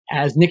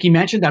As Nikki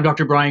mentioned, I'm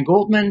Dr. Brian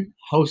Goldman,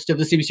 host of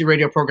the CBC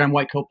radio program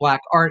White Coat Black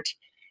Art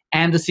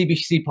and the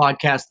CBC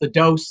podcast The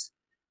Dose.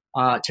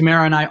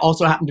 Tamara and I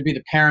also happen to be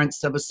the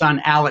parents of a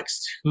son,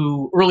 Alex,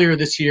 who earlier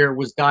this year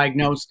was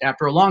diagnosed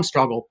after a long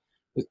struggle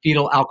with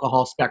fetal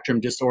alcohol spectrum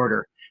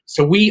disorder.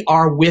 So we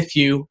are with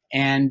you,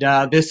 and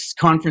this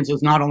conference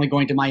is not only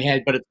going to my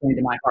head, but it's going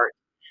to my heart.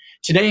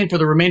 Today and for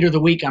the remainder of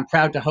the week, I'm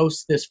proud to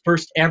host this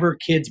first ever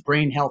Kids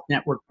Brain Health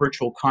Network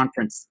virtual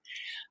conference.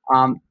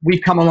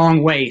 We've come a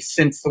long way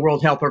since the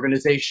World Health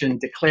Organization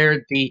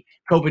declared the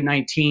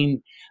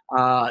COVID-19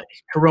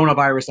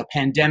 coronavirus a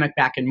pandemic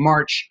back in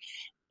March.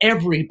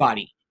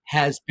 Everybody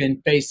has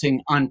been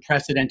facing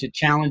unprecedented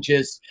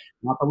challenges,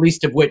 not the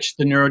least of which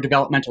the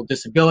neurodevelopmental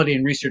disability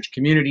and research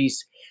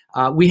communities.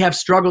 We have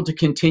struggled to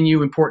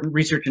continue important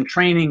research and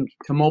training,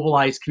 to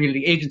mobilize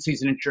community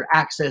agencies and ensure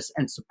access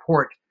and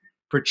support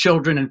for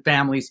children and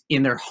families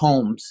in their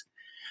homes.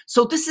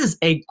 So this is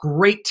a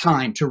great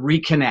time to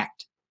reconnect,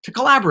 to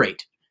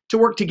collaborate, to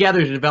work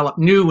together to develop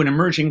new and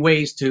emerging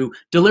ways to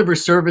deliver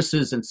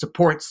services and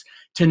supports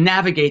to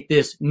navigate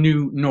this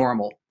new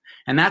normal.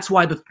 And that's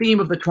why the theme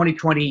of the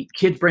 2020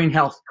 Kids Brain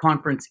Health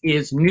Conference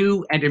is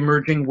New and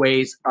Emerging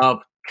Ways of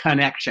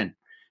Connection.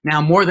 Now,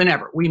 more than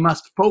ever, we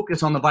must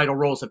focus on the vital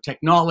roles of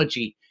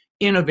technology,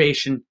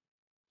 innovation,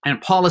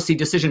 and policy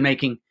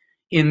decision-making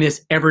in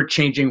this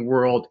ever-changing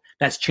world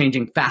that's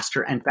changing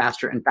faster and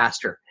faster and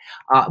faster.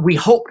 We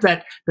hope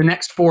that the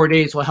next 4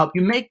 days will help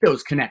you make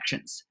those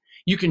connections.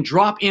 You can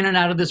drop in and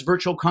out of this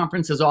virtual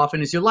conference as often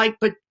as you like,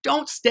 but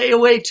don't stay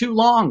away too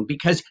long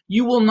because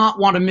you will not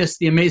want to miss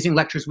the amazing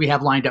lectures we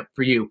have lined up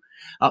for you.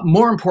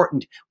 More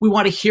important, we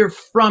want to hear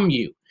from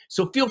you.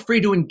 So feel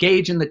free to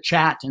engage in the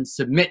chat and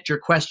submit your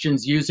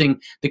questions using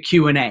the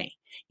Q&A.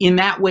 In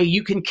that way,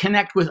 you can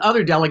connect with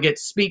other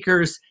delegates,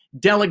 speakers,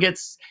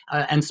 delegates,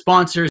 and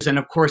sponsors. And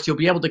of course, you'll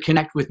be able to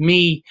connect with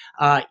me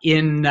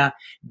in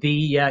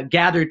the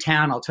Gathered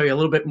Town. I'll tell you a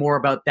little bit more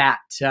about that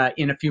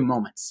in a few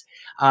moments.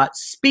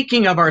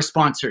 Speaking of our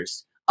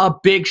sponsors, a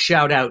big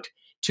shout out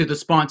to the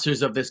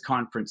sponsors of this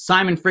conference: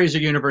 Simon Fraser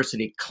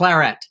University,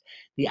 Claret,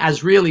 the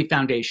Azrieli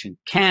Foundation,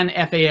 CAN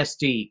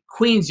FASD,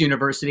 Queen's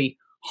University,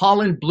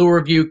 Holland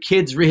Bloorview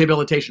Kids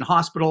Rehabilitation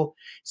Hospital,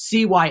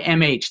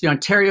 CYMH, the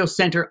Ontario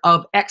Centre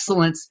of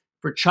Excellence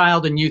for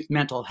Child and Youth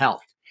Mental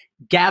Health,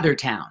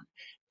 Gathertown,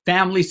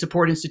 Family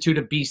Support Institute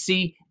of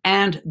BC,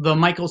 and the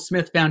Michael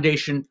Smith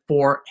Foundation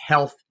for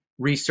Health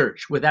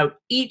Research. Without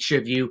each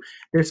of you,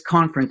 this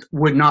conference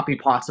would not be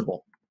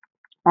possible.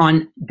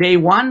 On day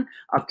one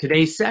of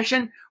today's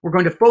session, we're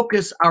going to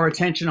focus our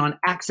attention on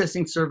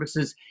accessing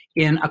services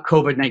in a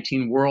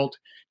COVID-19 world.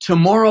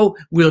 Tomorrow,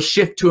 we'll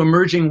shift to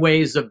emerging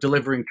ways of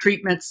delivering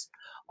treatments.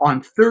 On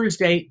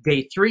Thursday,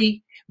 day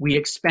 3, we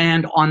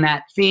expand on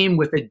that theme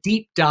with a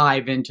deep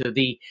dive into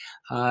the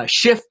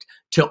shift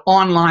to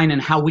online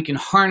and how we can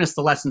harness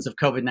the lessons of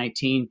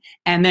COVID-19.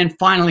 And then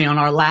finally, on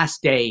our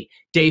last day,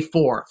 day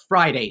 4,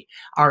 Friday,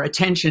 our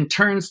attention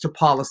turns to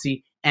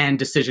policy and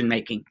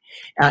decision-making.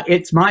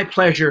 It's my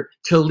pleasure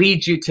to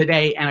lead you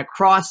today and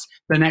across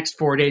the next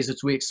 4 days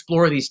as we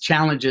explore these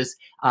challenges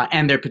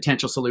and their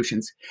potential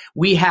solutions.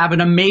 We have an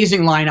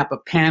amazing lineup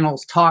of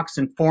panels, talks,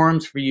 and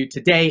forums for you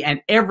today and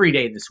every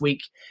day this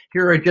week.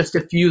 Here are just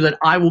a few that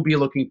I will be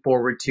looking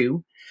forward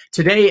to.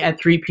 Today at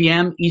 3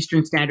 p.m.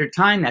 Eastern Standard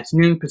Time, that's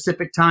noon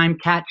Pacific Time,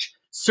 catch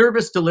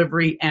Service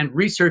Delivery and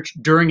Research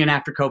During and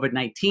After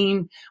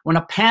COVID-19, when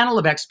a panel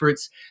of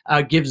experts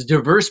gives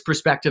diverse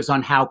perspectives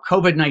on how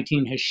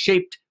COVID-19 has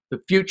shaped the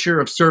future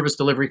of service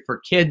delivery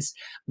for kids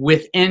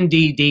with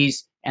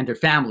NDDs and their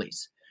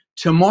families.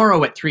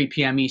 Tomorrow at 3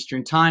 p.m.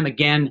 Eastern Time,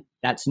 again,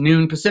 that's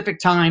noon Pacific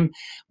Time,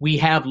 we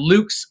have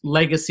Luke's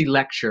Legacy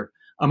Lecture,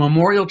 a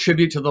memorial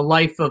tribute to the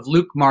life of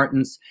Luke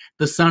Martins,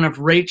 the son of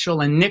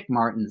Rachel and Nick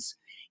Martins.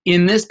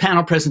 In this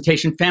panel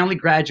presentation, family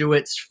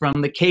graduates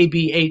from the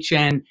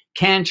KBHN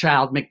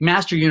Canchild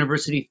McMaster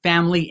University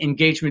Family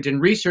Engagement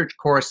and Research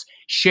course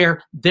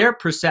share their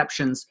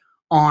perceptions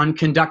on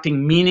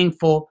conducting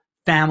meaningful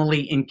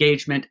family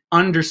engagement,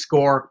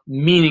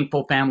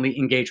 _meaningful family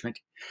engagement.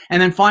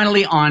 And then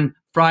finally, on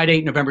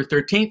Friday, November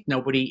 13th,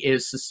 nobody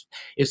is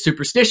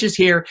superstitious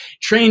here,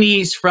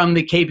 trainees from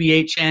the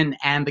KBHN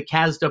and the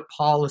CASDA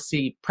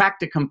Policy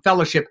Practicum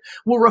Fellowship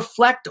will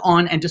reflect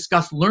on and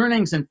discuss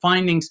learnings and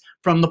findings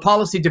from the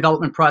policy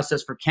development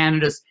process for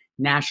Canada's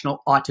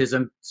National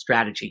Autism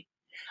Strategy.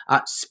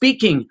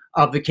 Speaking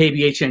of the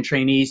KBHN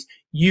trainees,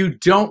 you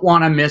don't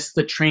want to miss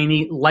the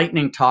Trainee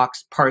Lightning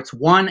Talks Parts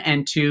 1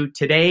 and 2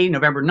 today,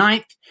 November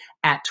 9th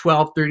at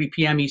 12:30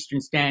 p.m. Eastern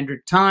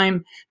Standard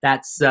Time.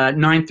 That's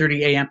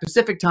 9:30 a.m.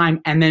 Pacific Time.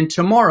 And then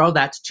tomorrow,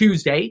 that's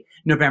Tuesday,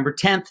 November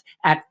 10th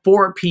at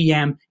 4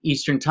 p.m.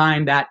 Eastern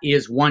Time. That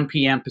is 1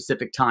 p.m.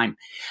 Pacific Time.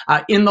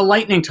 In the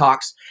Lightning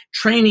Talks,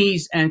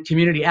 trainees and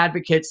community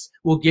advocates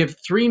will give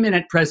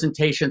 3-minute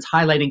presentations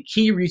highlighting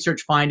key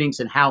research findings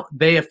and how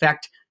they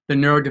affect the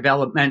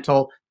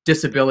neurodevelopmental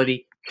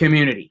disability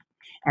community.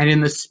 And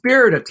in the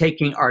spirit of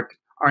taking our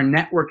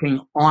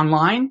networking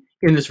online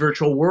in this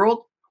virtual world,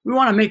 we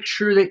want to make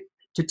sure that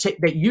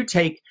you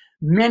take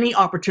many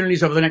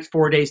opportunities over the next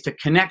 4 days to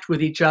connect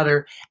with each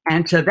other.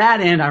 And to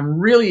that end, I'm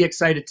really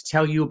excited to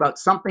tell you about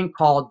something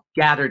called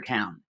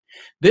GatherTown.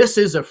 This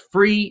is a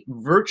free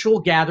virtual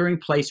gathering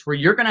place where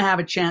you're going to have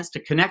a chance to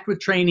connect with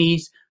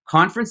trainees,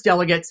 conference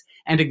delegates,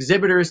 and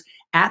exhibitors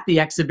at the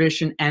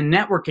exhibition and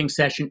networking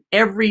session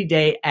every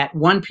day at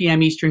 1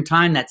 p.m. Eastern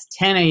Time. That's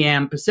 10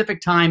 a.m.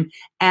 Pacific Time,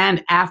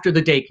 and after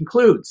the day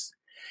concludes.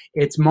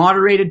 It's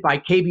moderated by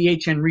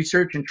KBHN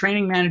Research and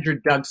Training Manager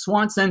Doug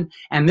Swanson,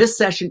 and this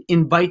session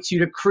invites you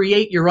to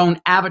create your own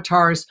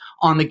avatars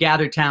on the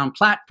GatherTown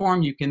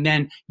platform. You can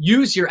then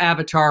use your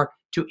avatar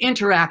to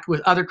interact with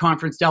other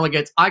conference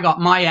delegates. I got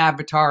my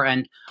avatar,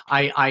 and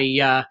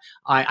I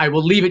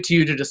will leave it to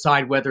you to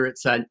decide whether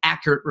it's an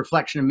accurate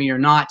reflection of me or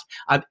not.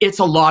 It's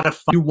a lot of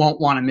fun. You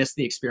won't want to miss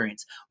the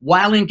experience.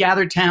 While in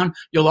GatherTown,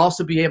 you'll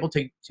also be able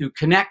to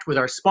connect with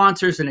our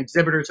sponsors and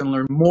exhibitors and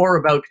learn more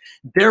about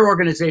their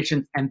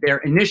organizations and their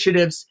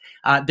initiatives.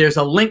 There's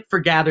a link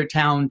for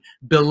GatherTown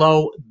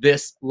below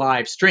this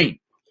live stream.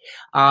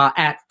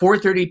 At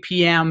 4:30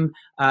 p.m.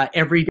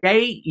 Every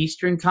day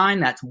Eastern Time,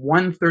 that's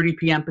 1:30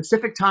 p.m.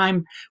 Pacific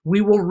Time,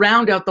 we will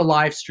round out the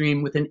live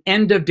stream with an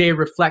end-of-day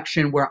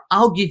reflection where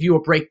I'll give you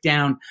a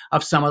breakdown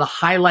of some of the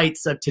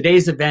highlights of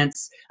today's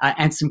events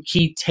and some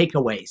key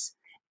takeaways.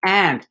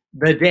 And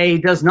the day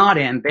does not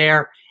end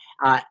there.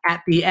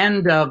 At the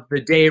end of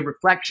the day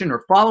reflection,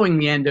 or following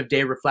the end of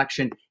day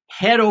reflection,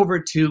 head over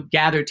to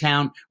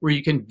GatherTown, where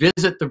you can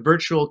visit the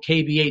virtual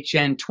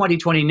KBHN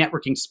 2020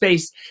 networking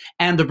space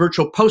and the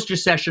virtual poster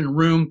session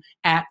room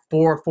at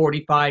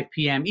 4:45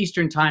 p.m.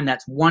 Eastern Time.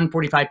 That's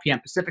 1:45 p.m.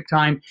 Pacific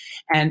Time.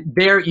 And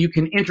there you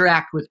can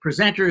interact with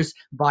presenters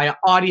via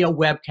audio,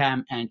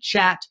 webcam, and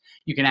chat.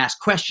 You can ask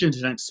questions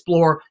and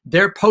explore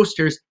their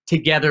posters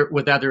together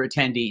with other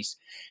attendees.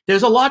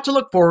 There's a lot to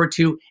look forward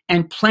to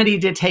and plenty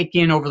to take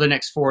in over the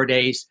next 4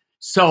 days.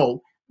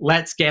 So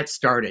let's get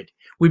started.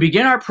 We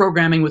begin our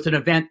programming with an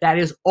event that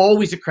is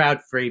always a crowd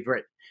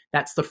favorite.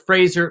 That's the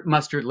Fraser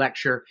Mustard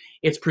Lecture.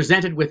 It's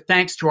presented with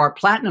thanks to our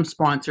platinum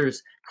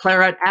sponsors,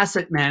 Claret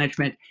Asset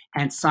Management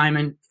and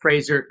Simon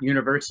Fraser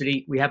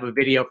University. We have a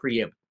video for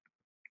you.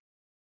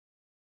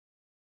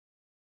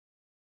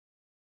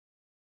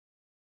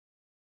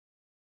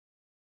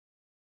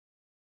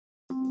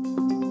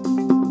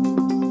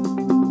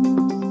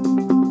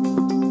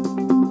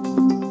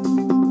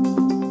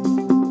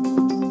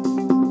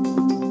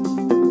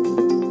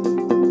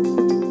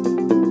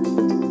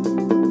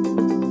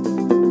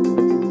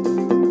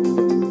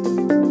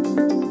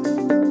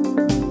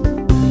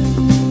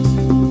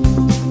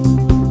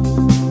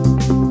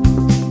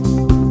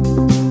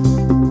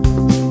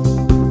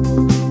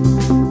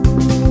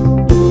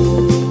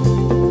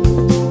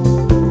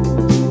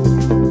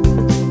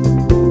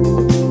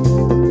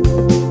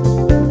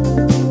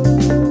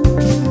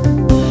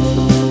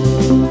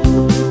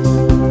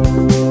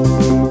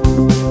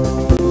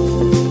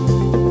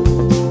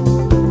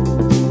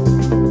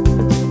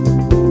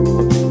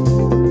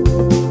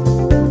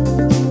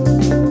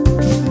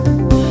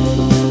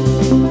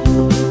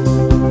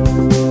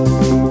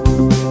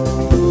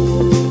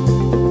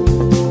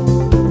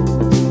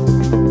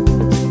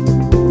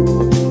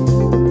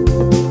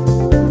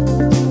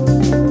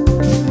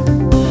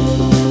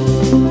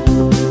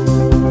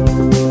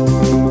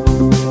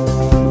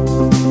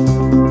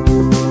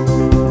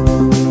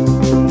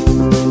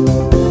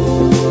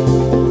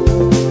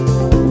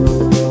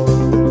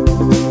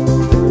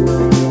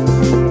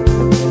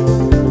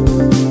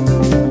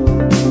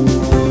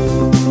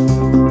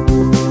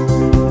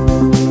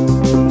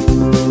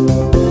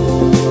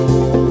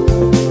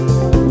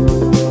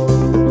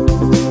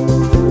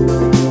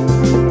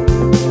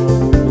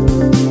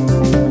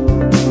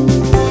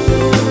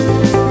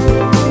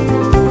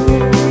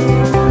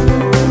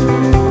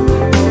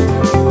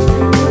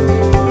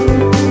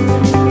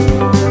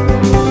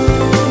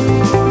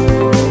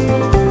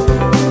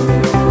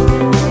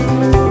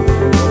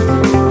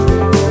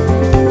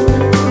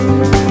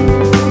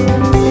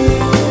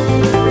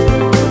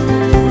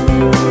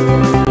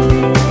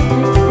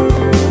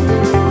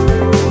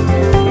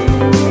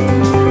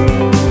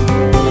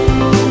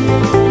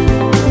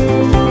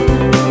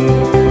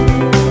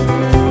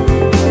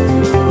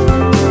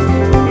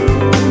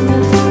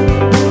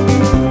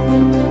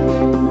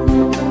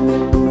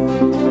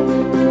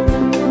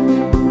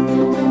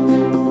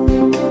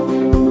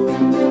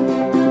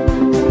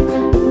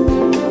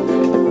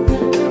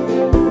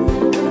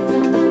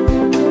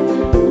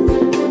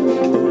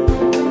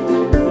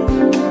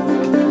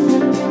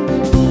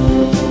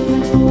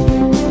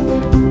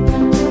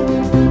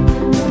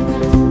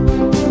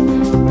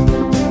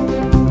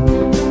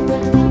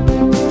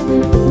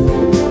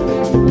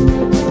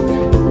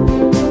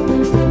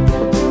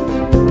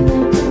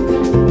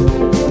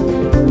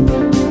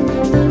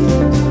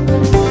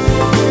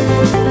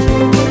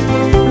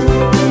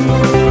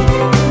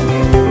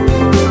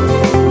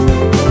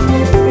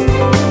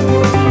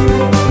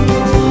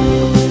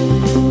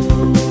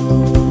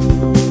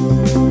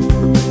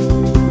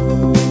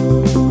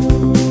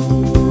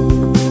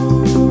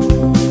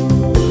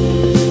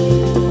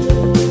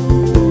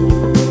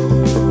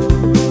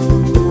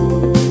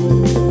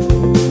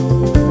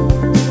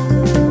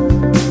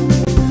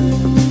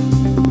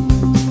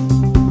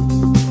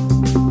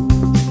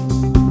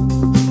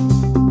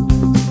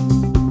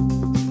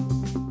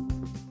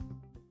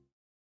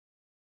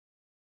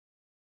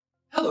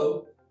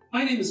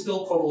 My name is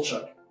Bill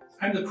Kovalchuk.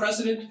 I'm the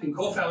president and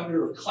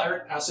co-founder of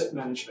Claret Asset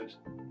Management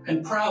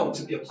and proud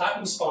to be a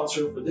platinum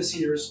sponsor for this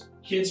year's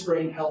Kids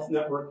Brain Health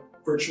Network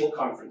virtual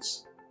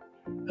conference.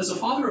 As a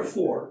father of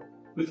 4,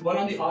 with one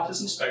on the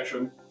autism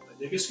spectrum, my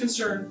biggest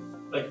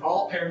concern, like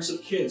all parents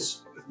of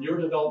kids with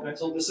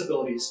neurodevelopmental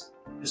disabilities,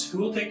 is who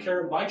will take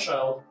care of my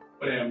child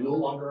when I am no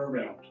longer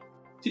around.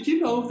 Did you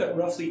know that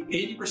roughly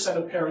 80%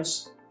 of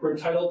parents who are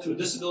entitled to a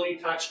disability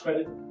tax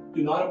credit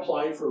do not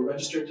apply for a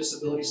registered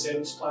disability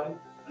savings plan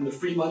and the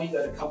free money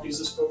that accompanies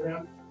this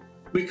program?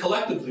 We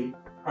collectively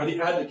are the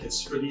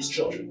advocates for these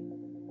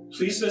children.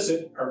 Please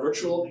visit our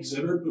virtual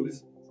exhibitor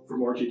booth for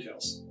more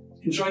details.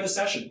 Enjoy the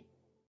session.